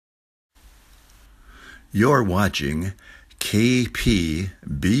You're watching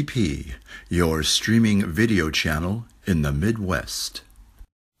KPBP, your streaming video channel in the Midwest.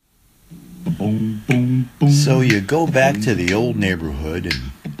 So you go back to the old neighborhood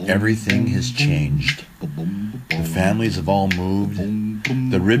and everything has changed. The families have all moved.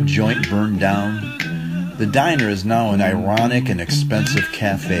 The rib joint burned down. The diner is now an ironic and expensive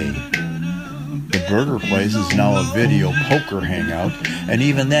cafe. The burger place is now a video poker hangout, and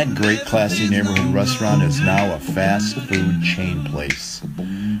even that great classy neighborhood restaurant is now a fast food chain place.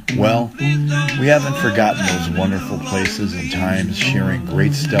 Well, we haven't forgotten those wonderful places and times sharing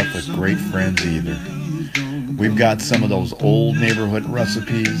great stuff with great friends either. We've got some of those old neighborhood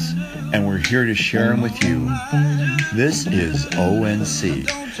recipes, and we're here to share them with you. This is ONC,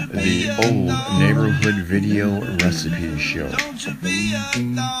 the Old Neighborhood Video Recipe Show.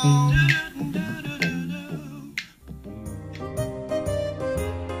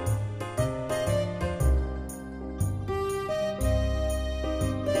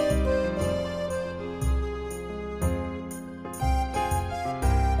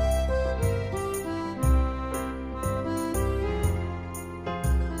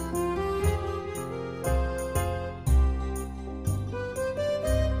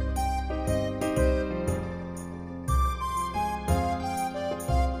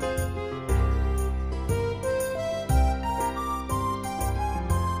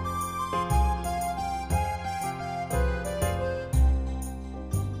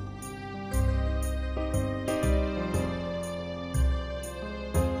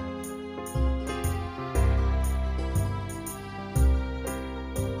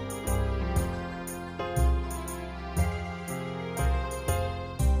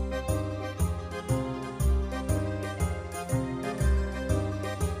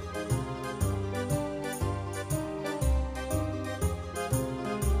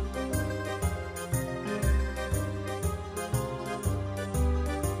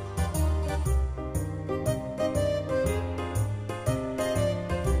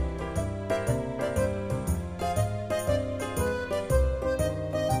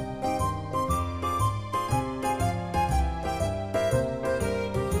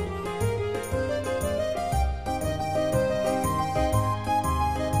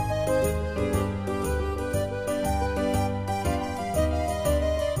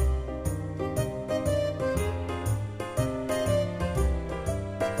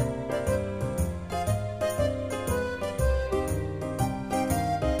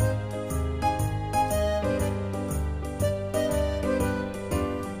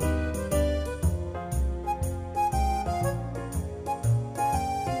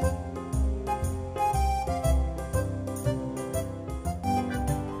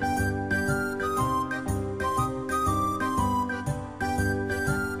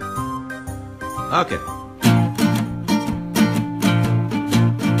 Okay.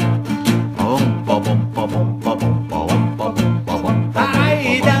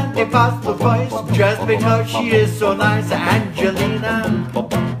 I identify the voice just because she is so nice, Angelina.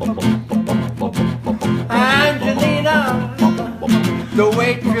 Angelina, the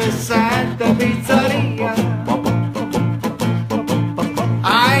waitress at the pizzeria.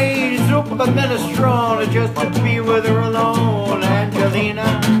 I super minestrone just to be with her alone,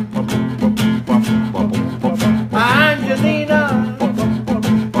 Angelina. Angelina,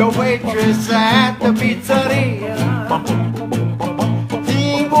 the waitress at the pizzeria.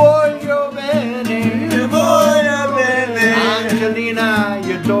 Ti voglio bene, Angelina, I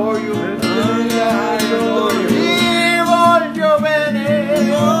adore you. Ti voglio bene,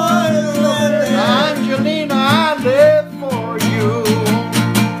 Angelina, I live for you.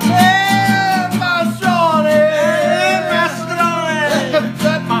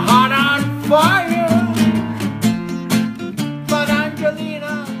 Set my heart on fire.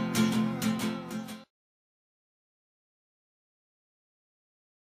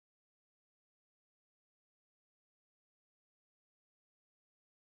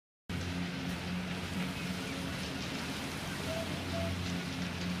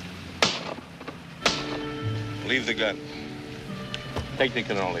 Leave the gun.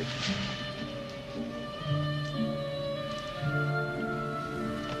 Technique only.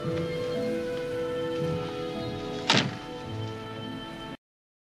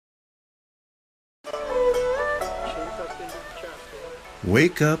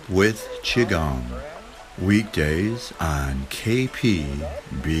 Wake Up with Qigong, weekdays on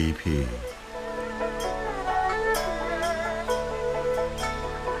KPBP.